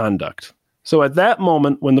right conduct." So at that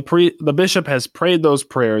moment, when the bishop has prayed those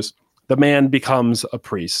prayers, the man becomes a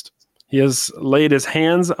priest. He has laid his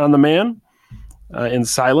hands on the man in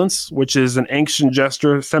silence, which is an ancient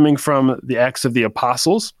gesture stemming from the Acts of the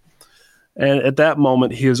Apostles. And at that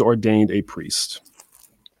moment, he is ordained a priest.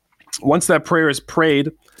 Once that prayer is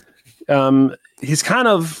prayed, he's kind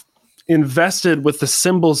of invested with the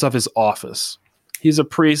symbols of his office. He's a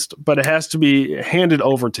priest, but it has to be handed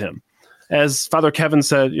over to him. As Father Kevin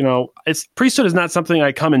said, priesthood is not something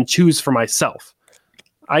I come and choose for myself.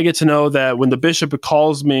 I get to know that when the bishop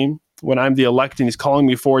calls me, when I'm the elect and he's calling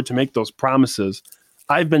me forward to make those promises,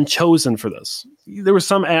 I've been chosen for this. There was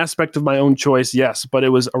some aspect of my own choice, yes, but it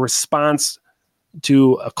was a response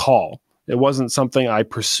to a call. It wasn't something I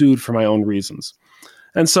pursued for my own reasons.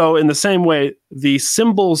 And so in the same way, the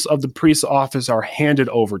symbols of the priest's office are handed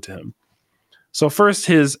over to him. So first,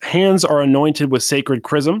 his hands are anointed with sacred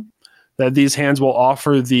chrism, that these hands will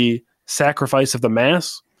offer the sacrifice of the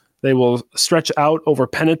Mass. They will stretch out over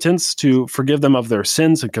penitents to forgive them of their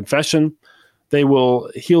sins and confession. They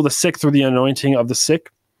will heal the sick through the anointing of the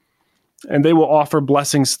sick. And they will offer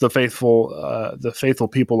blessings to the faithful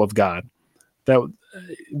people of God. That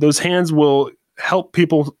those hands will help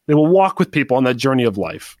people. They will walk with people on that journey of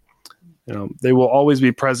life. They will always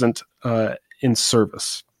be present in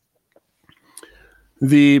service.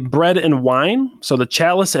 The bread and wine, so the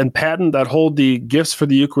chalice and paten that hold the gifts for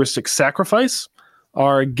the Eucharistic sacrifice,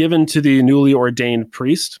 are given to the newly ordained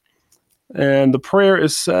priest. And the prayer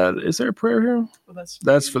is said, is there a prayer here? Well,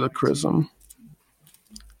 that's for the chrism.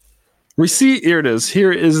 Here it is.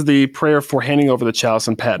 Here is the prayer for handing over the chalice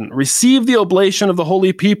and paten. Receive the oblation of the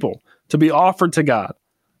holy people to be offered to God.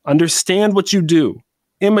 Understand what you do.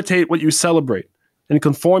 Imitate what you celebrate. And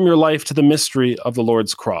conform your life to the mystery of the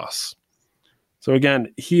Lord's cross. So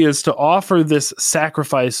again, he is to offer this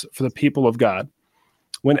sacrifice for the people of God.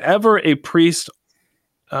 Whenever a priest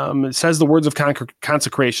says the words of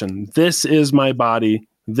consecration, this is my body,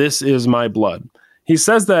 this is my blood. He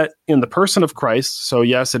says that in the person of Christ. So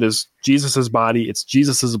yes, it is Jesus's body, it's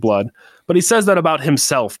Jesus's blood, but he says that about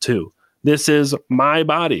himself too. This is my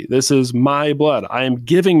body, this is my blood. I am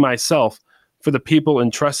giving myself for the people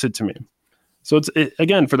entrusted to me. So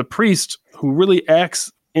again, for the priest who really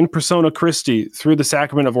acts in persona Christi through the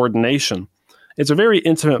sacrament of ordination, it's a very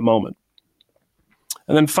intimate moment.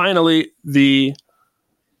 And then finally, the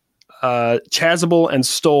chasuble and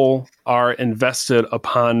stole are invested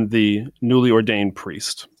upon the newly ordained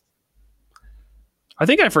priest. I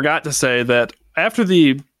think I forgot to say that after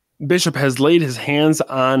the bishop has laid his hands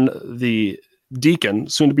on the deacon,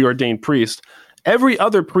 soon to be ordained priest, every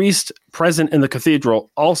other priest present in the cathedral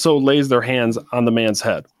also lays their hands on the man's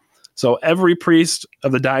head. So every priest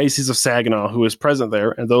of the Diocese of Saginaw who is present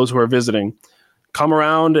there, and those who are visiting, come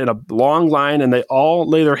around in a long line, and they all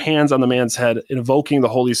lay their hands on the man's head, invoking the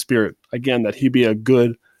Holy Spirit, again, that he be a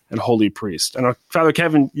good and holy priest. And Father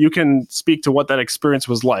Kevin, you can speak to what that experience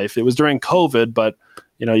was like. It was during COVID, but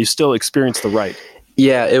you still experienced the rite.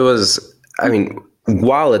 Yeah, it was,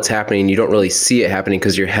 while it's happening, you don't really see it happening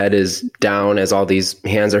because your head is down as all these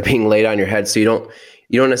hands are being laid on your head. So you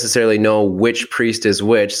don't necessarily know which priest is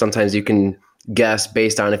which. Sometimes you can guess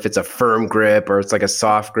based on if it's a firm grip or it's like a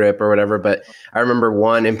soft grip or whatever. But I remember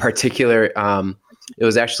one in particular, it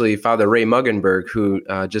was actually Father Ray Muggenberg who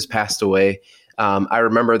just passed away. I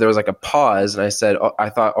remember there was like a pause and I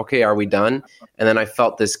thought, okay, are we done? And then I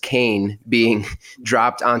felt this cane being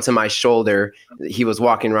dropped onto my shoulder. He was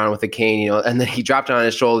walking around with a cane, and then he dropped it on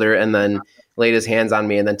his shoulder and then laid his hands on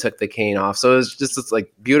me and then took the cane off. So it was just this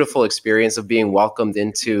like beautiful experience of being welcomed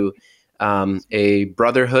into a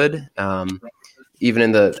brotherhood.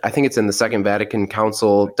 Even I think it's in the Second Vatican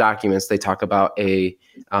Council documents, they talk about a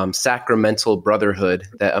sacramental brotherhood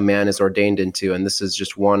that a man is ordained into. And this is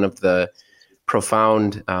just one of the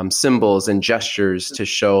profound symbols and gestures to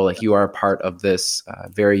show like you are a part of this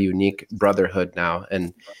very unique brotherhood now.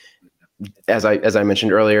 And as I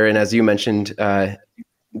mentioned earlier, and as you mentioned,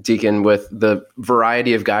 Deacon, with the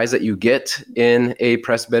variety of guys that you get in a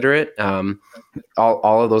presbyterate,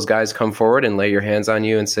 all of those guys come forward and lay your hands on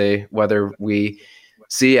you and say, whether we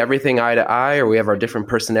see everything eye to eye or we have our different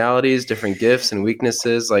personalities, different gifts and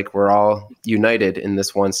weaknesses, like we're all united in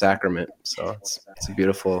this one sacrament. So it's a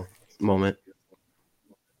beautiful moment.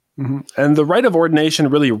 Mm-hmm. And the rite of ordination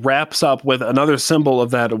really wraps up with another symbol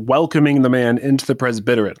of that welcoming the man into the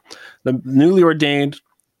presbyterate. The newly ordained,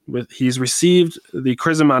 he's received the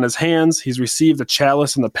chrism on his hands. He's received the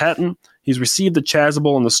chalice and the paten. He's received the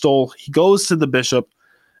chasuble and the stole. He goes to the bishop,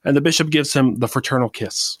 and the bishop gives him the fraternal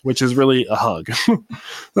kiss, which is really a hug.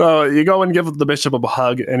 So you go and give the bishop a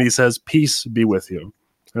hug, and he says, "Peace be with you."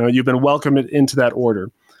 You've been welcomed into that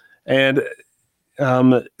order. And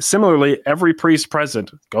similarly, every priest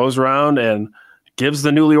present goes around and gives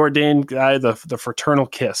the newly ordained guy the fraternal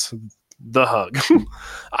kiss, the hug.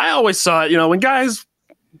 I always saw it, when guys.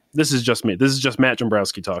 This is just me. This is just Matt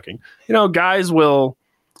Gembrowski talking.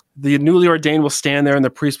 The newly ordained will stand there and the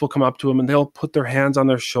priest will come up to him and they'll put their hands on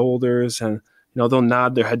their shoulders and they'll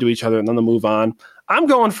nod their head to each other and then they'll move on. I'm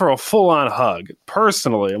going for a full-on hug.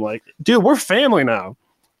 Personally, I'm like, dude, we're family now.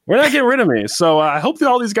 We're not getting rid of me. So I hope that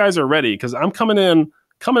all these guys are ready because I'm coming in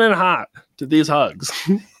hot to these hugs.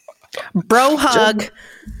 Bro hug.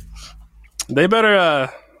 They better,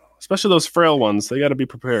 especially those frail ones, they got to be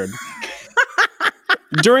prepared.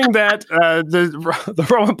 During that, the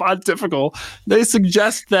Roman Pontifical, they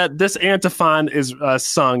suggest that this antiphon is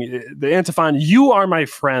sung. The antiphon, "You are my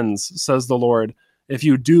friends, says the Lord, if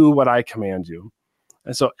you do what I command you."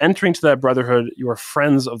 And so entering to that brotherhood, you are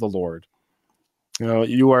friends of the Lord.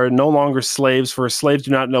 You are no longer slaves, for slaves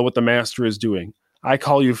do not know what the master is doing. I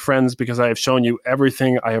call you friends because I have shown you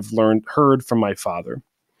everything I have heard from my Father.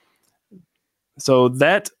 So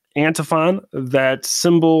that antiphon, that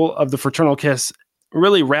symbol of the fraternal kiss,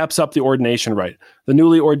 really wraps up the ordination rite. The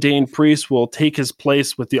newly ordained priest will take his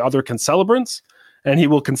place with the other concelebrants, and he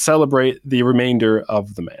will concelebrate the remainder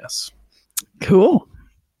of the Mass. Cool.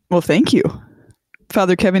 Well, thank you.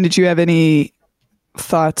 Father Kevin, did you have any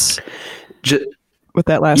thoughts with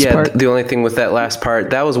that last part? Yeah, the only thing with that last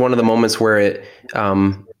part, that was one of the moments where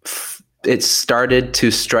it started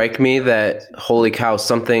to strike me that, holy cow,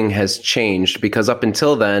 something has changed, because up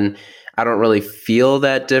until then, I don't really feel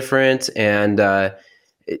that different, and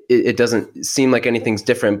it doesn't seem like anything's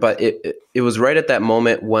different. But it was right at that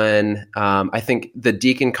moment when I think the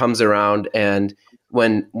deacon comes around, and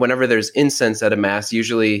whenever there's incense at a Mass,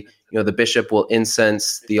 usually the bishop will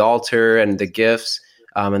incense the altar and the gifts,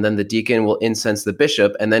 and then the deacon will incense the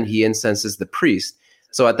bishop, and then he incenses the priest.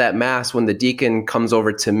 So at that Mass, when the deacon comes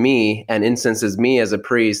over to me and incenses me as a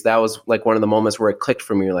priest, that was like one of the moments where it clicked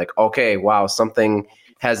for me. Like, okay, wow, something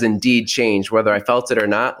has indeed changed, whether I felt it or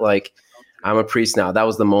not. Like, I'm a priest now. That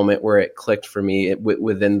was the moment where it clicked for me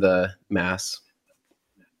within the Mass.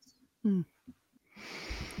 I'm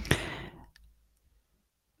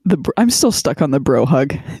still stuck on the bro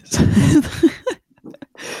hug.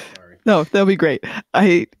 No, that'll be great.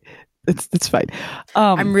 It's fine.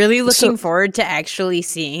 I'm really looking forward to actually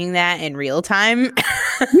seeing that in real time.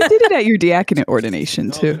 You did it at your diaconate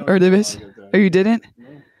ordination too, or you didn't?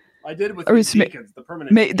 I did with the deacons, the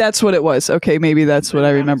permanent. That's what it was. Okay, maybe that's what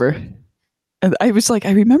I remember. And I was like,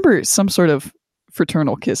 I remember some sort of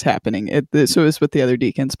fraternal kiss happening. So it was with the other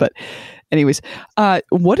deacons. But, anyways,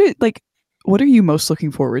 what are you most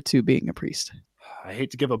looking forward to being a priest? I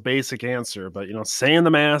hate to give a basic answer, but saying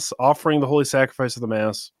the Mass, offering the holy sacrifice of the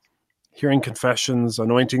Mass, hearing confessions,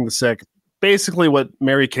 anointing the sick. Basically, what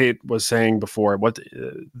Mary Kate was saying before, what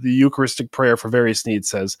the Eucharistic prayer for various needs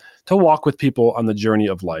says, to walk with people on the journey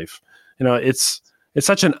of life. It's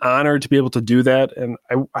such an honor to be able to do that. And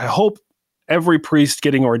I hope every priest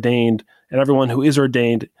getting ordained and everyone who is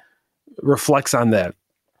ordained reflects on that.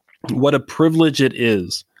 What a privilege it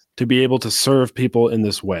is to be able to serve people in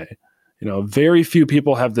this way. Very few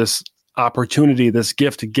people have this opportunity, this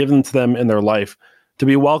gift given to them in their life to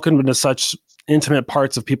be welcomed into such intimate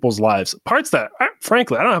parts of people's lives, parts that,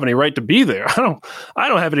 frankly, I don't have any right to be there. I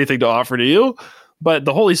don't have anything to offer to you, but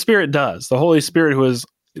the Holy Spirit does. The Holy Spirit who is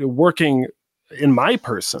working in my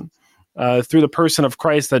person through the person of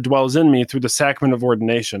Christ that dwells in me through the sacrament of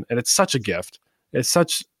ordination. And it's such a gift. It's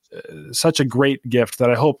such a great gift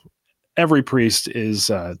that I hope every priest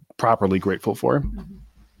is properly grateful for.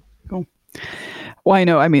 Cool. Well, I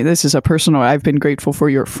know, this is a personal, I've been grateful for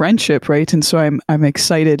your friendship, right? And so I'm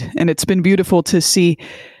excited. And it's been beautiful to see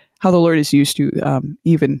how the Lord has used you,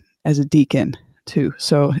 even as a deacon too.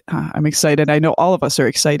 So I'm excited. I know all of us are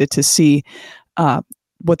excited to see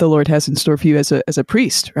what the Lord has in store for you as a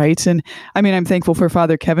priest, right? And I'm thankful for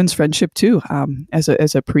Father Kevin's friendship too, as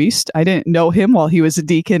a priest. I didn't know him while he was a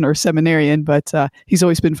deacon or seminarian, but he's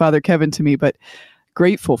always been Father Kevin to me, but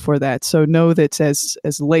grateful for that. So know that as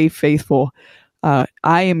lay faithful, I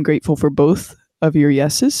am grateful for both of your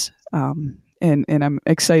yeses. And I'm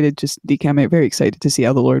excited, Deacon, I'm very excited to see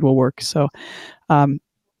how the Lord will work. So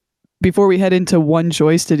before we head into One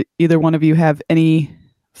Joyce, did either one of you have any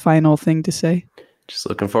final thing to say? Just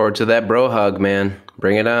looking forward to that bro hug, man.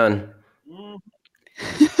 Bring it on. Oh,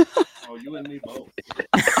 you and me both.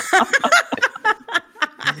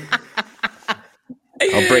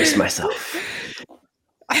 I'll brace myself.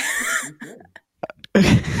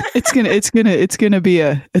 It's gonna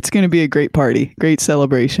be a great party, great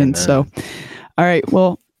celebration. Amen. So, all right.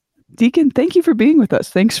 Well, Deacon, thank you for being with us.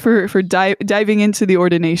 Thanks for diving into the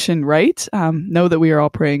ordination rite. Know that we are all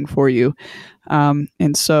praying for you.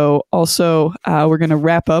 And so also we're going to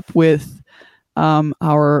wrap up with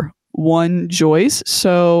our One Joyce.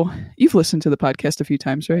 So you've listened to the podcast a few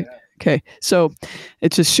times, right? Yeah. Okay. So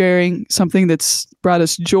it's just sharing something that's brought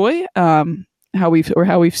us joy. how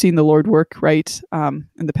we've seen the Lord work, right, in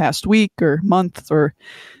the past week or month or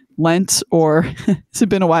Lent, or it's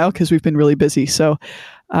been a while because we've been really busy. So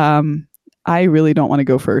I really don't want to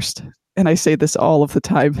go first. And I say this all of the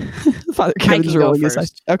time. Father Kevin's rolling his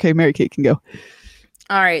eyes. Okay, Mary Kate can go.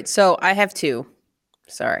 All right, so I have two.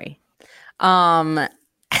 Sorry.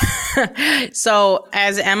 So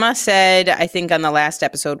as Emma said, I think on the last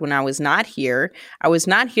episode when I was not here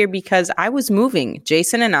because I was moving.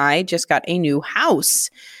 Jason and I just got a new house.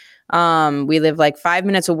 We live like 5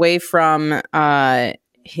 minutes away from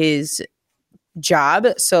his job,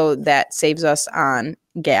 so that saves us on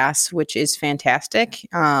gas, which is fantastic,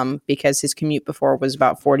 because his commute before was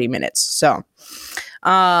about 40 minutes. So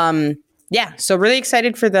yeah, so really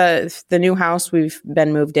excited for the new house. We've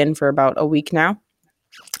been moved in for about a week now.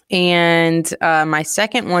 And my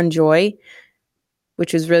second one joy,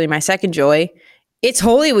 which is really my second joy, it's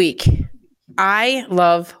Holy Week. I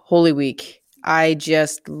love Holy Week. I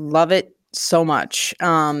just love it so much.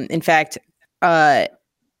 In fact,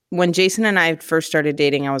 when Jason and I first started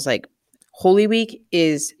dating, I was like, Holy Week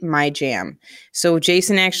is my jam. So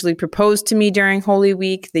Jason actually proposed to me during Holy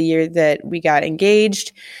Week, the year that we got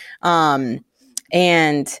engaged. And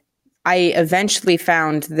I eventually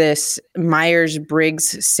found this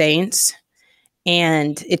Myers-Briggs Saints,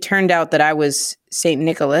 and it turned out that I was St.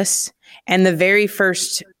 Nicholas. And the very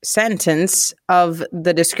first sentence of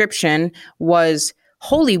the description was,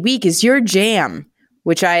 Holy Week is your jam,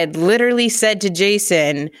 which I had literally said to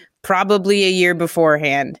Jason probably a year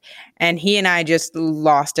beforehand. And he and I just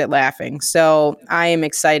lost it laughing. So I am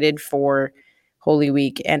excited for Holy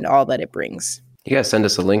Week and all that it brings. You guys send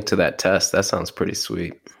us a link to that test. That sounds pretty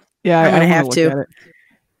sweet. Yeah, I'm going to have to.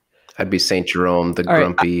 I'd be St. Jerome, the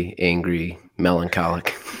grumpy, angry,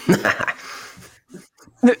 melancholic.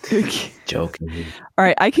 Joking. All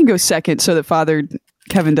right, I can go second so that Father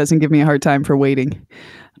Kevin doesn't give me a hard time for waiting.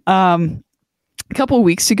 A couple of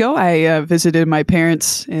weeks ago, I visited my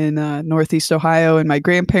parents in Northeast Ohio and my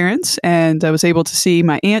grandparents, and I was able to see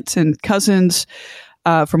my aunt and cousins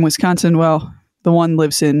from Wisconsin. Well, the one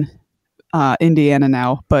lives in Indiana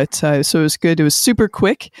now, but so it was good. It was super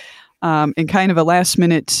quick and kind of a last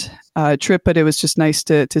minute trip, but it was just nice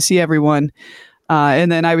to see everyone.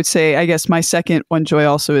 And then I would say, I guess my second one joy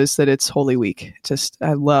also is that it's Holy Week. Just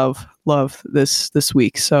I love this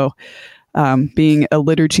week. So being a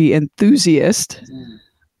liturgy enthusiast,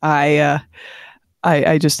 I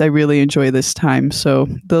really enjoy this time. So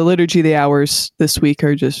the liturgy, the hours this week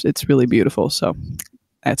are just, it's really beautiful. So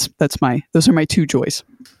those are my two joys.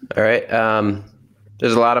 All right.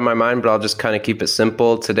 There's a lot on my mind, but I'll just kind of keep it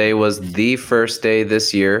simple. Today was the first day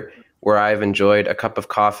this year where I've enjoyed a cup of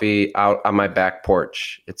coffee out on my back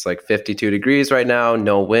porch. It's like 52 degrees right now,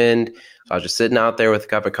 no wind. So I was just sitting out there with a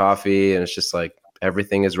cup of coffee, and it's just like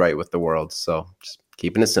everything is right with the world. So just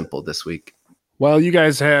keeping it simple this week. Well, you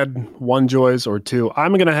guys had one joys or two.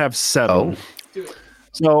 I'm going to have 7. Oh.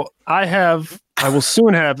 So I will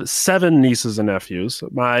soon have 7 nieces and nephews.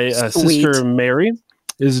 My sister Mary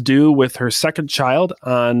is due with her second child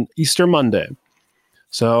on Easter Monday.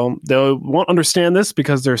 So they won't understand this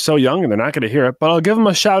because they're so young and they're not going to hear it, but I'll give them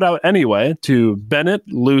a shout out anyway to Bennett,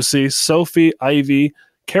 Lucy, Sophie, Ivy,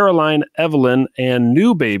 Caroline, Evelyn, and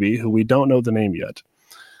new baby, who we don't know the name yet.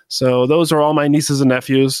 So those are all my nieces and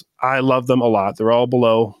nephews. I love them a lot. They're all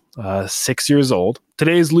below 6 years old.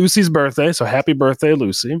 Today's Lucy's birthday, so happy birthday,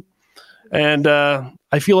 Lucy. And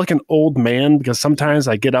I feel like an old man because sometimes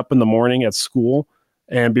I get up in the morning at school,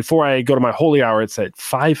 and before I go to my holy hour, it's at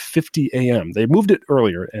 5:50 a.m. They moved it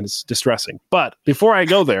earlier, and it's distressing. But before I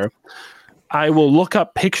go there, I will look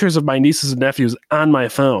up pictures of my nieces and nephews on my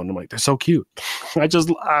phone. I'm like, they're so cute.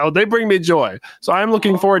 They bring me joy. So I'm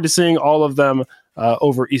looking forward to seeing all of them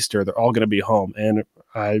over Easter. They're all going to be home, and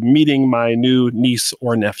I'm meeting my new niece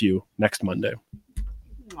or nephew next Monday.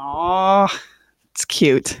 Aw, it's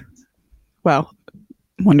cute. Wow.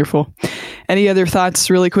 Wonderful. Any other thoughts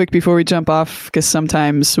really quick before we jump off? Because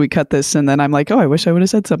sometimes we cut this and then I'm like, oh, I wish I would have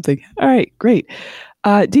said something. All right, great.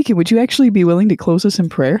 Deacon, would you actually be willing to close us in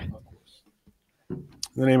prayer? In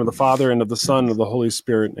the name of the Father, and of the Son, and of the Holy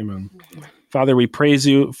Spirit. Amen. Father, we praise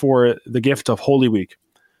you for the gift of Holy Week.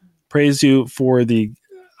 Praise you for the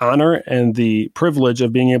honor and the privilege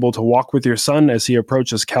of being able to walk with your Son as he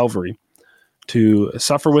approaches Calvary, to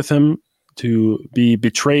suffer with him, to be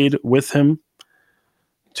betrayed with him,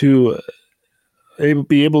 to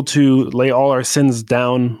be able to lay all our sins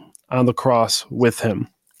down on the cross with him,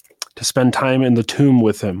 to spend time in the tomb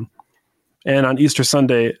with him, and on Easter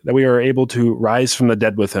Sunday that we are able to rise from the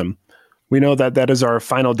dead with him. We know that that is our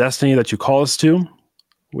final destiny that you call us to.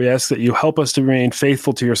 We ask that you help us to remain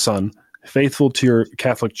faithful to your Son, faithful to your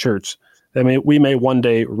Catholic Church, that we may one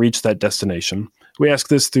day reach that destination. We ask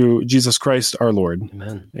this through Jesus Christ, our Lord.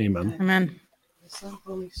 Amen. Amen. Amen. Son,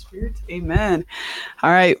 Holy Spirit. Amen.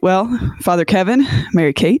 All right. Well, Father Kevin,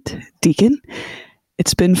 Mary Kate, Deacon,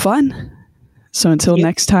 it's been fun. So until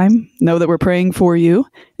next time, know that we're praying for you,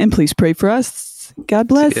 and please pray for us. God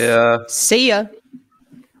bless. Yeah. See ya.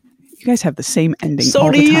 You guys have the same ending So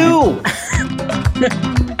all do the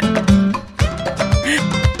time. you.